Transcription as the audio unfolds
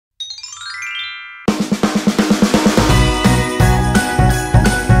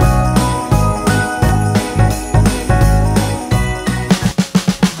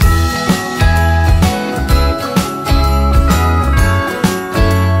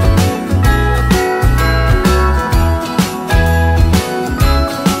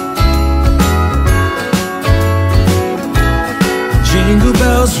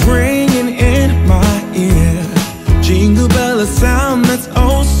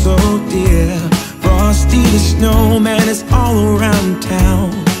snowman is all around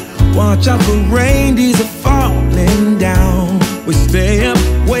town. Watch out for reindeers are falling down. We stay up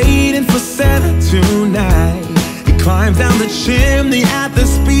waiting for Santa tonight. He climbs down the chimney at the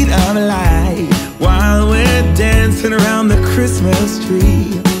speed of light, while we're dancing around the Christmas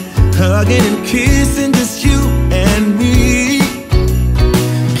tree, hugging and kissing just you and me.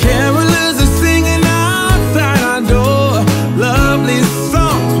 Carolers are singing outside our door, lovely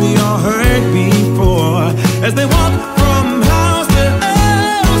songs we all heard before, as they walk from house to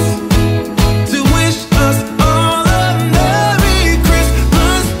house to wish us all a Merry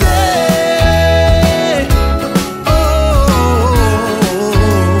Christmas Day. Oh,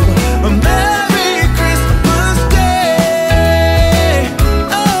 a Merry Christmas Day.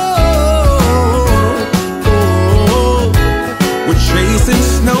 Oh, we're chasing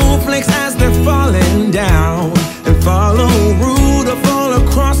snowflakes as they're falling down, and follow Rudolph all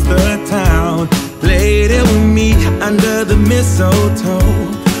across the town. Later we meet under the mistletoe,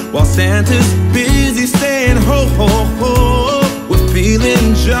 while Santa's busy saying ho ho ho. We're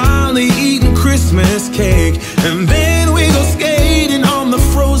feeling jolly, eating Christmas cake, and then we go skating on the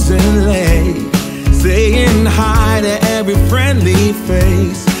frozen lake, saying hi to every friendly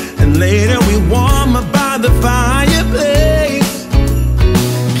face, and later we warm up by the fireplace.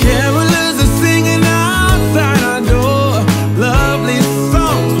 Carolers are singing outside our door, lovely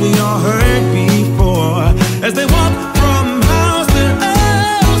songs we all heard before, as they walk from house to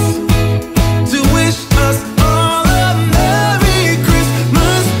house to wish us all a Merry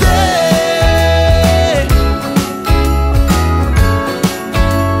Christmas Day.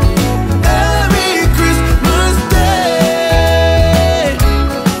 Merry Christmas Day.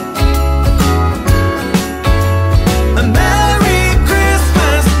 A Merry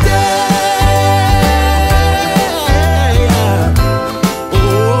Christmas Day. Oh,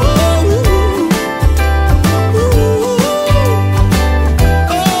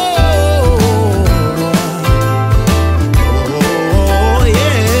 oh,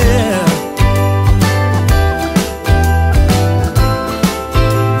 yeah.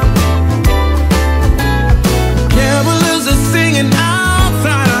 Carolers are singing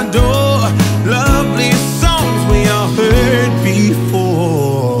outside our door, lovely songs we all heard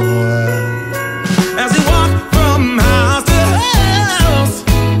before, as we walk from house to house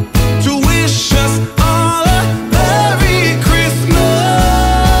to wish us all a Merry Christmas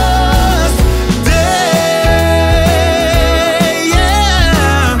Day.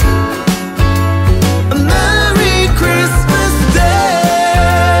 Yeah, a Merry Christmas Day.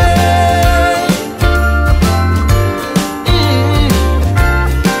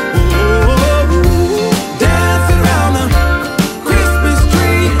 Dancing around the Christmas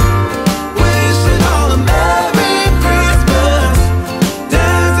tree, wishing all a Merry Christmas.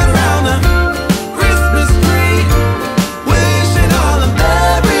 Dancing around the Christmas tree, wishing all a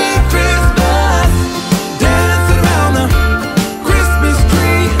Merry Christmas. Dancing around the Christmas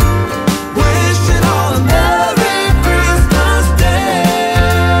tree, wishing all a Merry Christmas Day.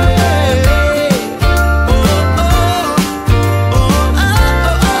 Oh, oh, oh, oh,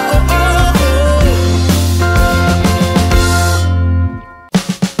 oh,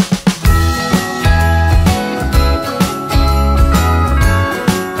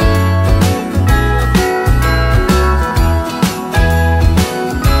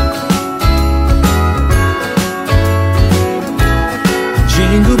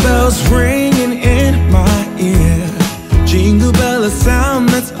 Jingle bells ringing in my ear, jingle bell, a sound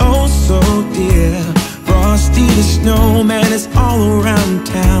that's oh so dear. Frosty the snowman is all around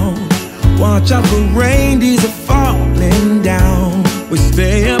town. Watch out for reindeers are falling down. We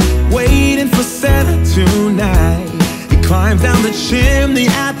stay up waiting for Santa tonight. He climbs down the chimney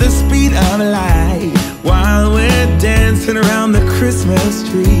at the speed of light, while we're dancing around the Christmas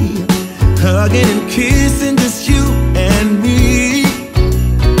tree, hugging and kissing just you and me.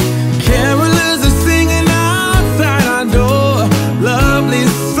 Carolers are singing outside our door, lovely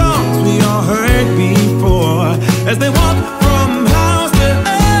songs we all heard before, as they walk from house to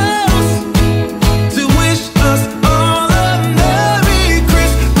house to wish us all a Merry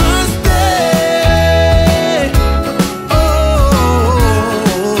Christmas Day. Oh,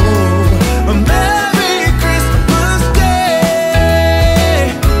 a Merry Christmas Day.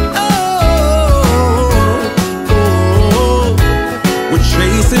 Oh, we're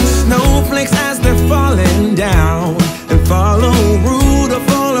chasing snowflakes as they're falling down, and follow Rudolph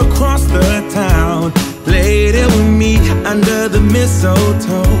all across the town. Later we meet under the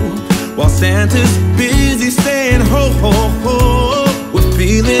mistletoe, while Santa's busy saying ho ho ho. We're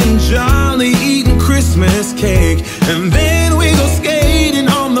feeling jolly, eating Christmas cake, and then we go skating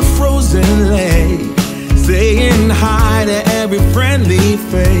on the frozen lake, saying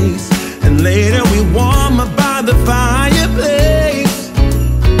face. And later we warm up by the fireplace.